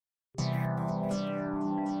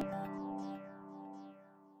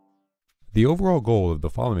The overall goal of the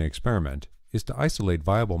following experiment is to isolate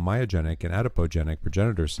viable myogenic and adipogenic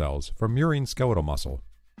progenitor cells from murine skeletal muscle.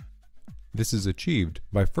 This is achieved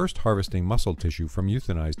by first harvesting muscle tissue from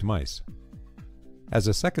euthanized mice. As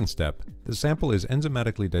a second step, the sample is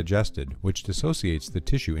enzymatically digested, which dissociates the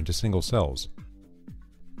tissue into single cells.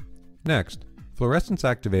 Next,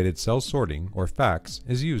 fluorescence-activated cell sorting, or FACS,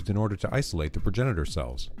 is used in order to isolate the progenitor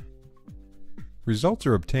cells. Results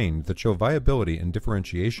are obtained that show viability and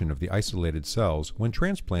differentiation of the isolated cells when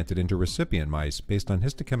transplanted into recipient mice based on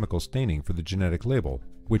histochemical staining for the genetic label,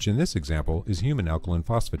 which in this example is human alkaline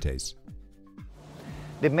phosphatase.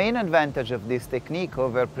 The main advantage of this technique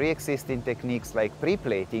over pre-existing techniques like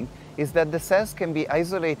pre-plating is that the cells can be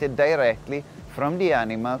isolated directly from the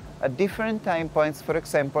animal at different time points, for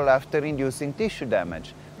example after inducing tissue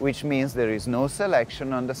damage, which means there is no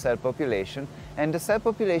selection on the cell population, and the cell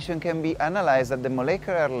population can be analyzed at the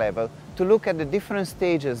molecular level to look at the different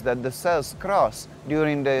stages that the cells cross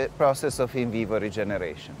during the process of in vivo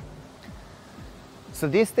regeneration. So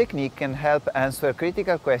this technique can help answer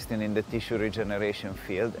critical questions in the tissue regeneration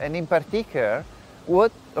field, and in particular,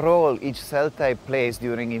 what role each cell type plays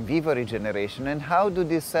during in vivo regeneration and how do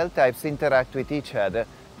these cell types interact with each other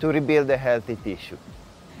to rebuild a healthy tissue.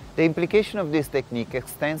 The implication of this technique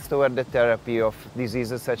extends toward the therapy of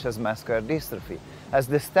diseases such as muscular dystrophy, as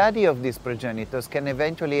the study of these progenitors can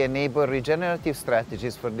eventually enable regenerative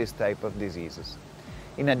strategies for this type of diseases.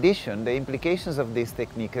 In addition, the implications of this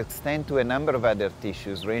technique extend to a number of other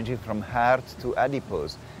tissues ranging from heart to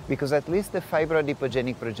adipose, because at least the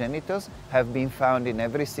fibro-adipogenic progenitors have been found in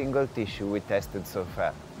every single tissue we tested so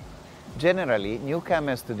far. Generally,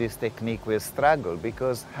 newcomers to this technique will struggle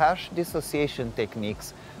because harsh dissociation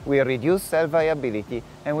techniques will reduce cell viability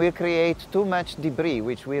and will create too much debris,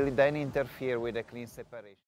 which will then interfere with a clean separation.